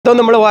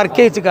നമ്മൾ വർക്ക്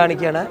ചെയ്ത്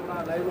കാണിക്കുകയാണ്.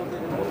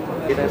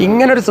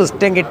 ഇങ്ങനൊരു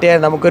സിസ്റ്റം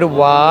കിട്ടിയാൽ നമുക്കൊരു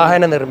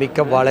വാഹനം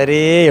നിർമ്മിക്കാൻ വളരെ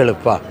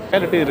എളുപ്പമാണ്.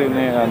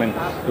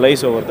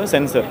 Lies over the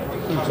sensor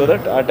so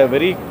that at a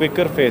very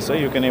quicker phase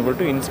you can able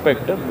to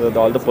inspect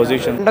all the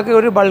position. ഇതൊക്കെ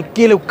ഒരു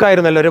ബൾക്കി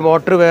ലുക്കായിരുന്നല്ലോ. ഒരു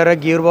മോട്ടർ വേറെ,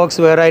 ഗിയർ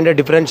ബോക്സ് വേറെ, അതിൻ്റെ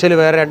ഡിഫറൻഷ്യൽ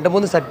വേറെ,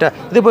 2-3 സെറ്റാണ്.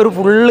 ഇതിപ്പോൾ ഒരു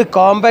ഫുള്ള്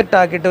കോമ്പാക്റ്റ്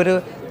ആക്കിയിട്ട് ഒരു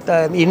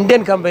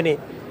ഇന്ത്യൻ കമ്പനി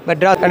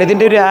മദ്രാസ്.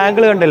 ഇതിൻ്റെ ഒരു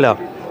ആംഗിൾ കണ്ടല്ലോ,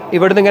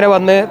 ഇവിടുന്ന് ഇങ്ങനെ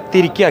വന്ന്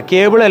തിരിക്കുക,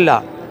 കേബിളല്ല,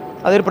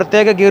 അതൊരു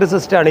പ്രത്യേക ഗിയർ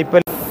സിസ്റ്റമാണ്. ഇപ്പം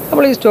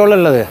നമ്മൾ ഈ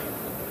സ്റ്റോളുള്ളത്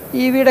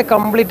ഇവിയുടെ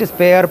complete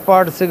spare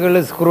പാർട്സുകൾ,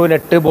 screw,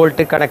 net,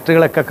 bolt,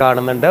 കണക്റ്റുകളൊക്കെ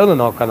കാണുന്നുണ്ട്. ഒന്ന്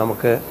നോക്കാം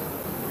നമുക്ക്.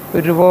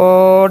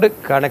 ഒരുപാട്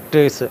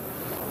കണക്റ്റേഴ്സ്,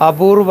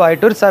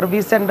 അപൂർവമായിട്ടൊരു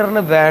സർവീസ്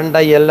സെൻറ്ററിന് വേണ്ട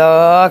എല്ലാ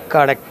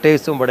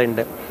കണക്റ്റേഴ്സും ഇവിടെ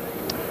ഉണ്ട്.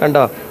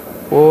 കണ്ടോ,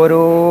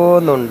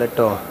 ഓരോന്നുണ്ട്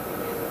കേട്ടോ.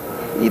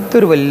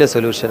 ഇതൊരു വലിയ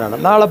സൊല്യൂഷനാണ്.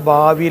 നാളെ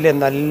ഭാവിയിലെ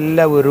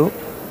നല്ല ഒരു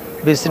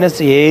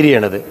ബിസിനസ്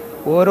ഏരിയയാണിത്.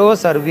 ഓരോ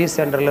സർവീസ്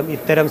സെൻറ്ററിലും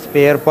ഇത്തരം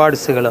സ്പെയർ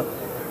പാർട്സുകൾ,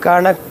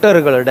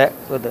 കണക്ടറുകളുടെ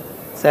ഇത്,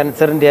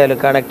 സെൻസറിൻ്റെ ആയാലും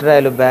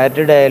കണക്ടറായാലും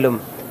ബാറ്ററിയുടെ ആയാലും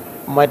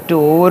മറ്റു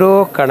ഓരോ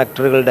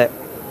കണക്ടറുകളുടെ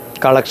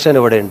കളക്ഷൻ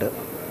ഇവിടെ ഉണ്ട്.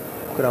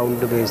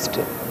 Ground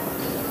based.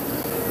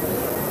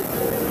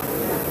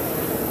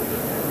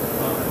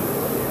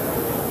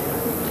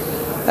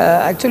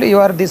 Actually, you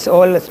are this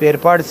all spare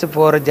parts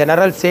for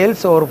general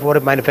sales or for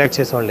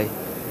manufacturers only?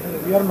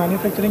 We are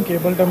manufacturing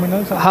cable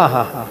terminals and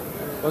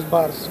bus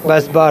bars.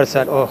 Bus bars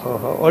and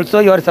also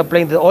you are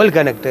supplying the all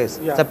connectors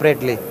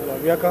separately.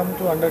 Yeah, we are come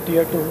to under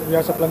tier 2. We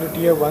are supplying to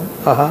tier 1.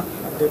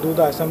 They do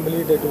the assembly,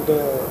 they do the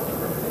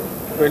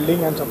welding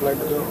and supply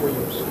to the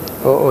OEMs.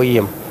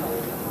 OEM.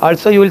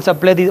 Also, you will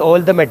supply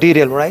all the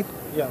material, right?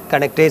 Yeah.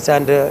 Connectors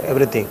and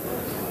everything.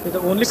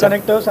 The only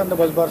connectors and the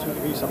bus bars will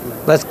be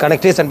supplied. Bus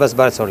connectors and bus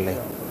bars only.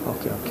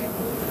 Okay.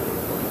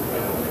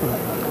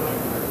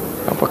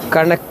 അപ്പോൾ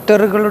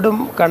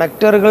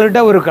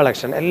കണക്ടറുകളുടെ ഒരു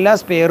collection, എല്ലാ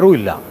സ്പെയറും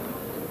ഇല്ല,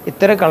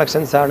 ഇത്തരം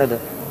കളക്ഷൻസാണിത്.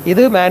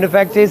 ഇത്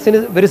മാനുഫാക്ചേഴ്സിന്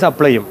ഇവർ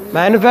supply ചെയ്യും,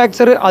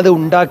 manufacture അത്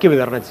ഉണ്ടാക്കി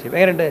വിതരണം ചെയ്യും.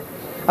 എങ്ങനെയുണ്ട്?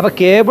 അപ്പോൾ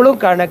കേബിളും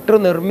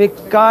കണക്ടറും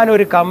നിർമ്മിക്കാൻ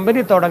ഒരു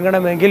കമ്പനി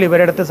തുടങ്ങണമെങ്കിൽ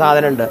ഇവരുടെ അടുത്ത്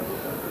സാധനമുണ്ട്.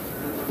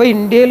 ഇപ്പോൾ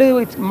ഇന്ത്യയിൽ,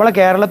 നമ്മളെ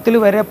കേരളത്തിൽ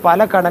വരെ പല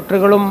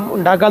കണക്ടറുകളും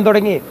ഉണ്ടാക്കാൻ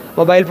തുടങ്ങി.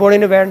 മൊബൈൽ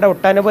ഫോണിന് വേണ്ട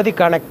ഒട്ടനവധി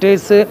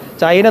കണക്ടേഴ്സ്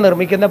ചൈന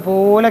നിർമ്മിക്കുന്ന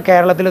പോലെ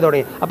കേരളത്തിൽ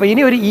തുടങ്ങി. അപ്പോൾ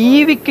ഇനി ഒരു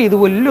EVക്ക് ഇത്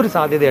വലിയൊരു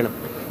സാധ്യതയാണ്.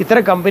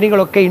 ഇത്തരം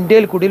കമ്പനികളൊക്കെ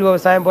ഇന്ത്യയിൽ കുടിൽ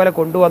വ്യവസായം പോലെ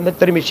കൊണ്ടുവന്ന്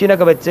ഇത്തരം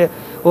മെഷീനൊക്കെ വെച്ച്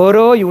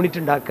ഓരോ യൂണിറ്റ്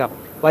ഉണ്ടാക്കാം.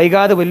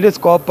 വൈകാതെ വലിയ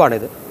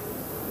സ്കോപ്പാണിത്.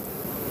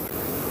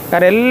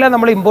 കാരണം എല്ലാം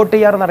നമ്മൾ ഇമ്പോർട്ട്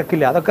ചെയ്യാറ്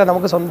നടക്കില്ല. അതൊക്കെ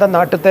നമുക്ക് സ്വന്തം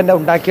നാട്ടിൽ തന്നെ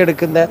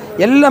ഉണ്ടാക്കിയെടുക്കുന്ന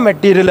എല്ലാ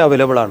മെറ്റീരിയലും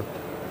അവൈലബിൾ ആണ്.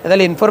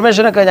 എന്നാലും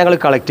ഇൻഫർമേഷനൊക്കെ ഞങ്ങൾ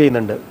കളക്ട്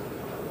ചെയ്യുന്നുണ്ട്.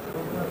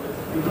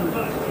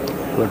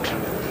 ഗുഡ്.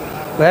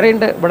 വേറെ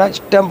ഉണ്ട്, ഇവിടെ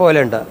ഇഷ്ടം പോലെ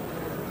ഉണ്ട്.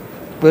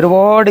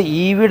 ഒരുപാട്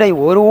EVയുടെ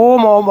ഓരോ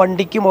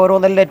വണ്ടിക്കും ഓരോ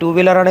നല്ല 2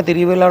 വീലറാണ്,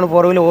 3 വീലറാണ്,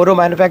 4 വീലർ, ഓരോ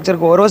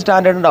മാനുഫാക്ചർക്ക് ഓരോ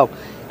സ്റ്റാൻഡേർഡ് ഉണ്ടാവും.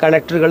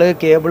 കണക്ടറുകൾ,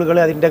 കേബിളുകൾ,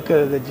 അതിൻ്റെ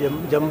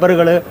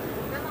ജമ്പറുകൾ,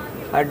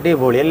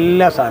 അടിപൊളി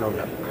എല്ലാ സാധനവും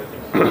ഉണ്ട്.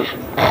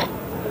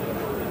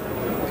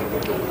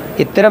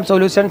 ഇത്തരം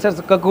സൊല്യൂഷൻസ്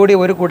ഒക്കെ കൂടി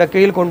ഒരു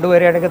കുടക്കയിൽ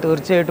കൊണ്ടുവരികയാണെങ്കിൽ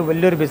തീർച്ചയായിട്ടും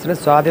വലിയൊരു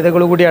ബിസിനസ്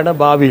സാധ്യതകൾ കൂടിയാണ്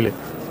ഭാവിയിൽ.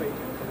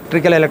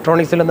 ഇലക്ട്രിക്കൽ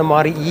ഇലക്ട്രോണിക്സിൽ നിന്ന്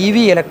മാറി EV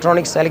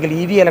ഇലക്ട്രോണിക്സ് അല്ലെങ്കിൽ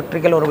EV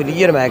ഇലക്ട്രിക്കൽ ഒരു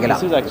വലിയൊരു മേഖല.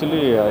 This is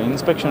actually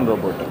inspection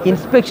robot.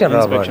 Inspection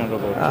robot.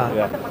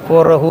 Yeah.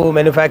 For who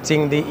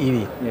manufacturing the EV?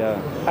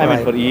 Yeah. I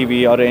mean for EV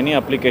or any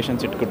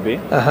applications it could be.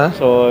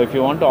 So if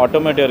you want to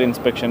automate your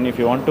inspection, if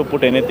you want to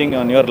put anything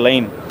on your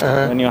line,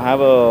 when you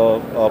have a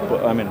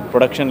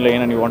production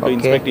lane and you want to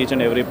inspect each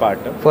and every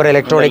part. For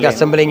electronic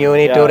assembling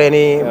unit or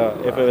any.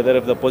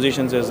 If the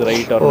positions is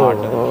right or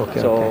not.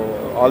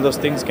 All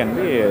those things can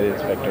be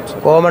inspected. So.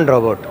 Common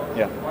robot.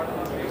 Yeah.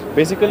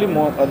 Basically,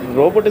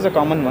 robot is a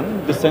common one.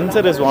 The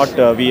sensor is what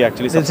we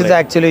actually supply. This is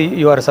actually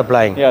you are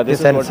supplying. Yeah, this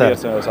is sensor.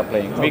 what we are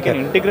supplying. We can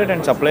integrate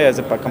and supply as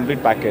a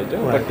complete package.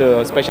 Right.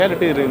 But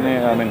speciality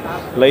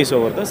lies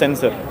over the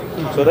sensor,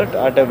 so that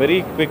at a very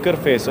quicker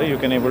phase you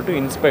can able to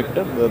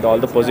inspect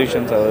all the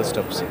positions, other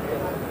steps.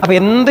 അപ്പോൾ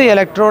എന്ത്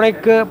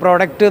electronic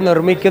product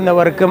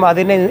നിർമ്മിക്കുന്നവർക്കും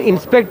അതിനെ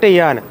inspect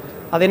ചെയ്യാൻ,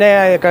 അതിനെ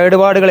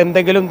കേടുപാടുകൾ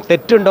എന്തെങ്കിലും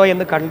തെറ്റുണ്ടോ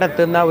എന്ന്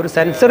കണ്ടെത്തുന്ന ഒരു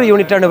സെൻസർ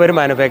യൂണിറ്റാണ് ഇവർ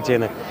മാനുഫാക്ചർ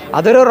ചെയ്യുന്നത്.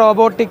 അതൊരു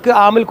റോബോട്ടിക്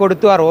ആമിൽ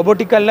കൊടുത്തു. ആ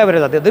റോബോട്ടിക് അല്ല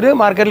വരുന്നത്, ഇതൊരു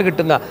മാർക്കറ്റിൽ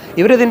കിട്ടുന്ന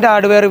ഇവരിതിൻ്റെ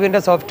ഹാർഡ്വെയർ, ഇതിൻ്റെ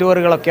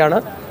സോഫ്റ്റ്വെയറുകളൊക്കെയാണ്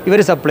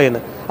ഇവർ സപ്ലൈ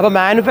ചെയ്യുന്നത്. അപ്പോൾ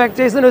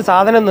മാനുഫാക്ചേഴ്സിന് ഒരു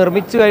സാധനം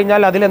നിർമ്മിച്ചു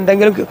കഴിഞ്ഞാൽ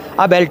അതിലെന്തെങ്കിലും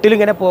ആ ബെൽറ്റിൽ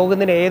ഇങ്ങനെ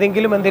പോകുന്നതിന്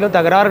എന്തെങ്കിലും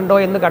തകരാറുണ്ടോ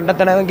എന്ന്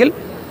കണ്ടെത്തണമെങ്കിൽ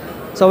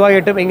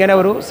സ്വാഭാവികമായിട്ടും ഇങ്ങനെ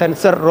ഒരു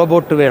സെൻസർ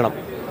റോബോട്ട് വേണം.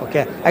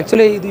 Okay.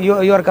 Actually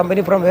your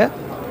company from where?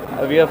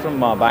 We are from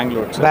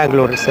Bangalore.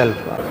 Bangalore itself.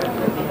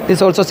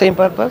 This also same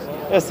purpose?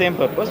 Yes, same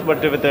purpose,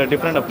 but with a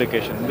different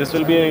application. This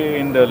will be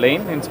in the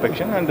lane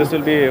inspection, and this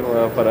will be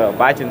for a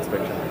batch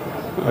inspection.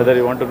 Whether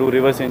you want to do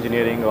reverse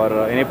engineering or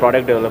any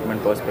product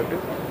development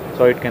perspective,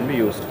 so it can be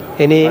used.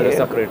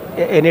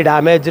 Any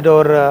damaged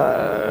or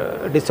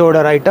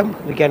disorder item,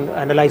 we can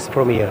analyze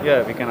from here.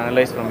 Yeah, we can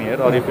analyze from here.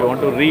 Or if you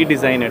want to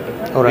redesign it,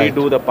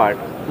 redo the part,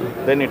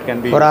 then it can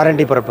be for used.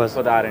 R&D purpose.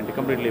 For the R&D,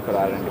 completely for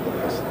R&D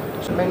purpose.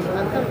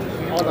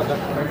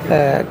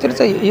 Actually,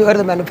 so you are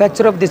the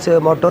manufacturer of this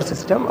motor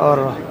system, or?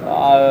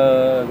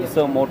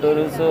 So motor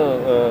is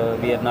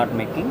we are not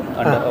making,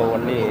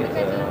 only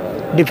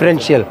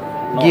differential.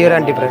 gear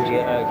and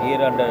differential.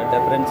 Gear and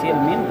differential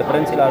mean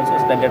differential also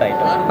standard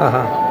item.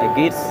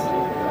 Gears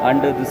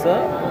and this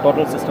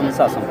total system is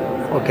assembled.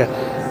 Okay,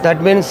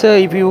 that means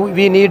if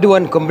we need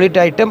one complete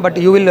item, but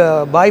you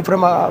will buy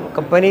from a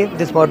company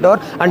this motor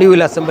and you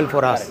will assemble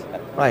for us,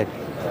 right?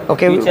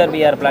 Okay. Future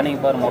we are planning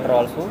for motor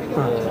also.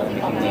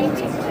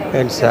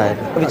 Inside.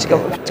 Which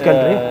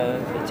country?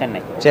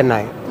 Chennai.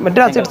 Chennai.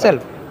 Madras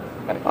itself.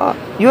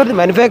 You are the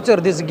manufacturer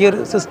of this gear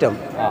system.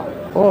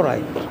 All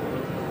right.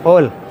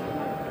 All.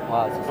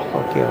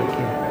 Okay.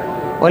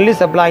 Only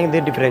supplying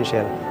the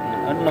differential.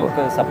 No,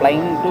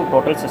 supplying to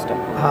total system.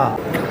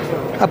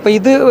 അപ്പോൾ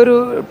ഇത് ഒരു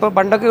ഇപ്പോൾ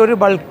പണ്ടൊക്കെ ഒരു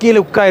bulky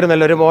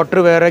ലുക്കായിരുന്നല്ലോ, ഒരു motor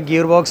വേറെ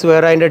gear box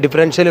വേറെ അതിൻ്റെ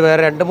ഡിഫറൻഷ്യൽ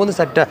വേറെ 2-3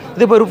 സെറ്റ്.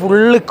 ഇതിപ്പോൾ ഒരു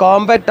ഫുള്ള്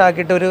കോമ്പാക്റ്റ്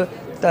ആക്കിയിട്ട് ഒരു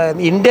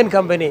ഇന്ത്യൻ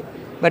കമ്പനി,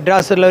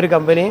 മദ്രാസിലുള്ള ഒരു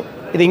കമ്പനി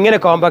ഇതിങ്ങനെ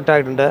കോമ്പാക്റ്റ്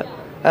ആയിട്ടുണ്ട്.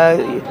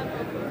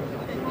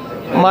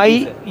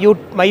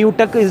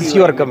 മൈയൂടെക് is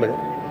your company.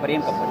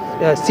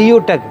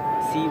 സിയൂടെക്.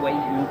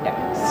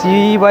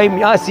 CY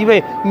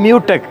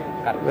മ്യൂടെക്.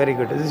 Very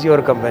good. This is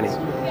your company.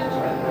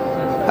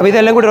 അപ്പോൾ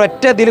ഇതെല്ലാം കൂടി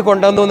ഒറ്റ ഇതിൽ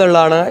കൊണ്ടുവന്നു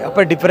എന്നുള്ളതാണ്.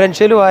 അപ്പോൾ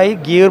ഡിഫറൻഷ്യലുമായി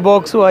ഗിയർ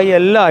ബോക്സുമായി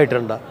എല്ലാം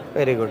ആയിട്ടുണ്ട്.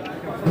 Very good.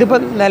 ഇതിപ്പോൾ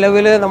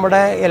നിലവിൽ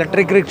നമ്മുടെ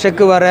ഇലക്ട്രിക്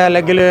റിക്ഷയ്ക്ക് വേറെ,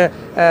 അല്ലെങ്കിൽ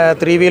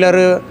 3 വീലർ,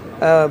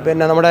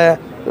 പിന്നെ നമ്മുടെ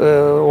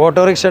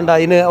ഓട്ടോറിക്ഷ ഉണ്ട്,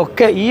 അതിന്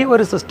ഒക്കെ ഈ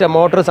ഒരു സിസ്റ്റം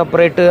മോട്ടോർ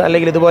സെപ്പറേറ്റ്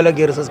അല്ലെങ്കിൽ ഇതുപോലെ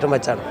ഗിയർ സിസ്റ്റം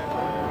വെച്ചാണ്.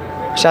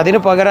 പക്ഷെ അതിന്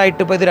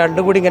പകരമായിട്ട് ഇപ്പോൾ ഇത്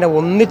രണ്ടും കൂടി ഇങ്ങനെ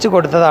ഒന്നിച്ച്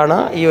കൊടുത്തതാണ്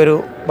ഈ ഒരു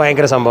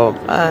ഭയങ്കര സംഭവം.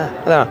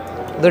 അതാണ്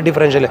ഇത്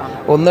ഡിഫറൻഷ്യൽ.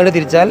 ഒന്നുകൊണ്ട്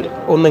തിരിച്ചാൽ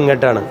ഒന്ന്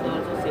ഇങ്ങോട്ടാണ്.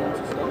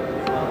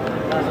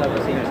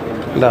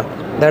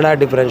 ഇതാണ് ആ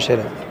ഡിഫറൻഷ്യൽ.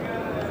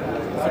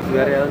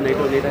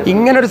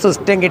 ഇങ്ങനൊരു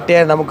സിസ്റ്റം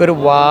കിട്ടിയാൽ നമുക്കൊരു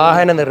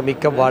വാഹനം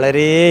നിർമ്മിക്കാൻ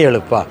വളരെ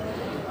എളുപ്പമാണ്.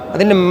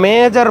 അതിൻ്റെ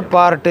മേജർ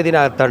പാർട്ട്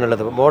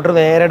ഇതിനകത്താണുള്ളത്. മോട്ടോർ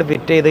നേരെ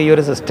ഫിറ്റ് ചെയ്ത് ഈ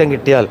ഒരു സിസ്റ്റം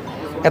കിട്ടിയാൽ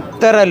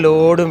എത്ര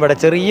ലോഡും ഇവിടെ,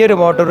 ചെറിയൊരു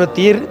motor,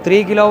 3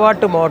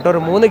 kilowatt motor,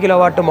 3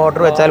 kilowatt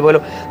motor വെച്ചാൽ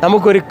പോലും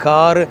നമുക്കൊരു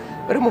കാറ്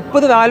ഒരു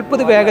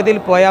 30-40 വേഗതയിൽ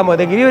പോയാൽ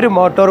മതി. ഈ ഒരു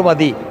മോട്ടോർ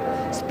മതി.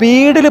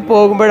 സ്പീഡിൽ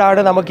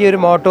പോകുമ്പോഴാണ് നമുക്ക് ഈ ഒരു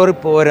മോട്ടോർ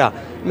പോരാ.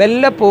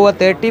 മെല്ലെ പോവുക,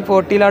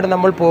 30-40ലാണ്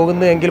നമ്മൾ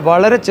പോകുന്നതെങ്കിൽ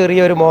വളരെ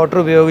ചെറിയൊരു മോട്ടോർ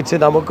ഉപയോഗിച്ച്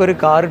നമുക്കൊരു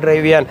കാർ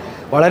ഡ്രൈവ് ചെയ്യാൻ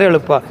വളരെ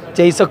എളുപ്പമാണ്.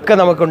 ചേസൊക്കെ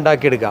നമുക്ക്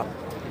ഉണ്ടാക്കിയെടുക്കാം.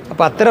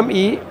 അപ്പോൾ അത്തരം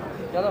ഈ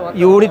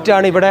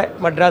യൂണിറ്റാണ് ഇവിടെ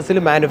മദ്രാസിൽ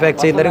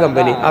മാനുഫാക്ചർ ചെയ്യുന്നൊരു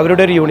കമ്പനി,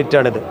 അവരുടെ ഒരു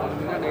യൂണിറ്റാണിത്.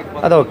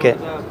 അതൊക്കെ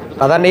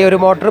അതാണ് ഈ ഒരു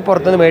മോട്ടോർ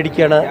പുറത്തുനിന്ന്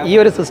മേടിക്കുകയാണ്. ഈ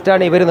ഒരു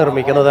സിസ്റ്റമാണ് ഇവർ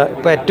നിർമ്മിക്കുന്നത്.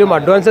 ഇപ്പോൾ ഏറ്റവും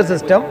അഡ്വാൻസ്ഡ്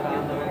സിസ്റ്റം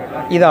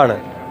ഇതാണ്.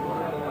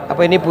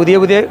 അപ്പോൾ ഇനി പുതിയ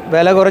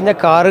വില കുറഞ്ഞ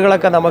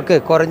കാറുകളൊക്കെ നമുക്ക്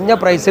കുറഞ്ഞ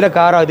പ്രൈസിലെ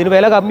കാർ, അതിന്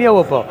വില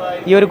കമ്മിയാവും. ഇപ്പോൾ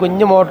ഈ ഒരു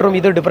കുഞ്ഞു മോട്ടറും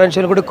ഇത്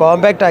ഡിഫറൻഷ്യലും കൂടി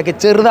കോമ്പാക്റ്റ് ആക്കി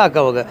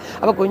ചെറുതാക്കാം നമുക്ക്.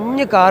 അപ്പോൾ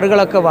കുഞ്ഞു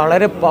കാറുകളൊക്കെ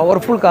വളരെ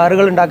പവർഫുൾ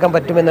കാറുകൾ ഉണ്ടാക്കാൻ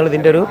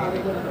പറ്റുമെന്നുള്ളതിൻ്റെ ഒരു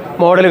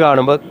മോഡൽ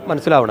കാണുമ്പോൾ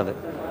മനസ്സിലാവുന്നത്.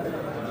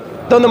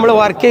 ഇതൊന്നും നമ്മൾ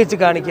വർക്ക് ചെയ്ച്ച്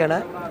കാണിക്കുകയാണ്.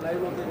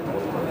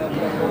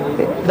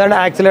 ഇതാണ്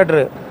ആക്സിലേറ്റർ.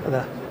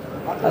 അതാ,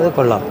 അത്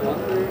കൊള്ളാം.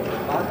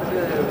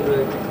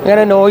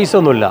 ഇങ്ങനെ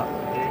നോയ്സൊന്നുമില്ല.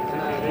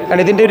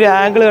 കാരണം ഇതിൻ്റെ ഒരു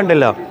ആംഗിൾ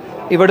കണ്ടല്ലോ,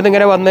 ഇവിടുന്ന്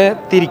ഇങ്ങനെ വന്ന്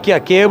തിരിക്കുക.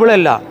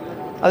 കേബിളല്ല,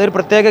 അതൊരു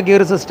പ്രത്യേക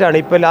ഗിയർ സിസ്റ്റമാണ്.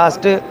 ഇപ്പോൾ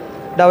ലാസ്റ്റ്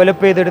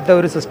ഡെവലപ്പ് ചെയ്തെടുത്ത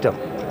ഒരു സിസ്റ്റം.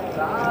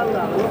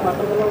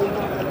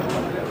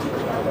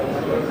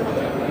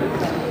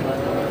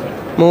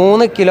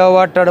 3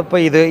 കിലോവാട്ടാണ് ഇപ്പോൾ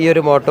ഈ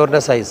ഒരു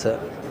മോട്ടോറിൻ്റെ സൈസ്.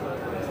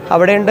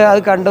 അവിടെയുണ്ട്, അത്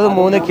കണ്ടത്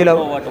 3 കിലോ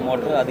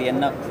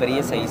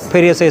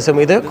പെരിയ സൈസും,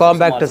 ഇത്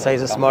കോമ്പാക്റ്റ്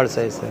സൈസ്, സ്മോൾ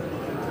സൈസ്.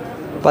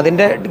 അപ്പോൾ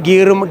അതിൻ്റെ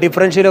ഗിയറും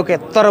ഡിഫറൻഷ്യലും ഒക്കെ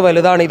എത്ര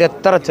വലുതാണ്, ഇത്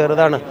എത്ര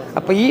ചെറുതാണ്.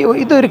 അപ്പോൾ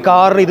ഇതൊരു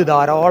കാറിന് ഇത്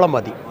ധാരാളം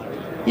മതി.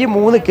 ഈ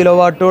 3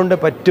 കിലോവാട്ട് കൊണ്ട്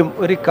പറ്റും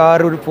ഒരു കാർ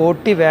ഒരു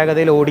 40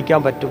 വേഗതയിൽ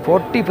ഓടിക്കാൻ പറ്റും.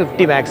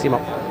 40-50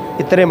 മാക്സിമം,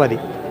 ഇത്രയും മതി.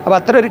 അപ്പോൾ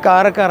അത്ര ഒരു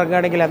കാറൊക്കെ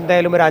ഇറങ്ങുകയാണെങ്കിൽ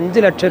എന്തായാലും ഒരു 5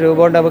 ലക്ഷം രൂപ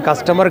കൊണ്ട് നമുക്ക്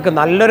കസ്റ്റമർക്ക്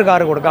നല്ലൊരു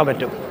കാർ കൊടുക്കാൻ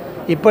പറ്റും.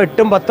 ഇപ്പോൾ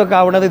 8-10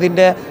 ആവുന്നത്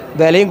ഇതിൻ്റെ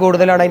വിലയും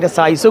കൂടുതലാണ്, അതിൻ്റെ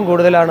സൈസും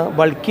കൂടുതലാണ്,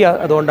 ബൾക്കി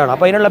അതുകൊണ്ടാണ്.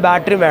 അപ്പോൾ അതിനുള്ള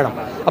ബാറ്ററിയും വേണം.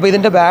 അപ്പോൾ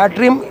ഇതിൻ്റെ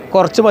ബാറ്ററിയും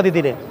കുറച്ച് മതി,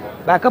 ഇതിന്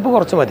ബാക്കപ്പ്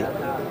കുറച്ച് മതി.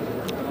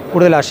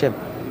 കൂടുതൽ ആശയം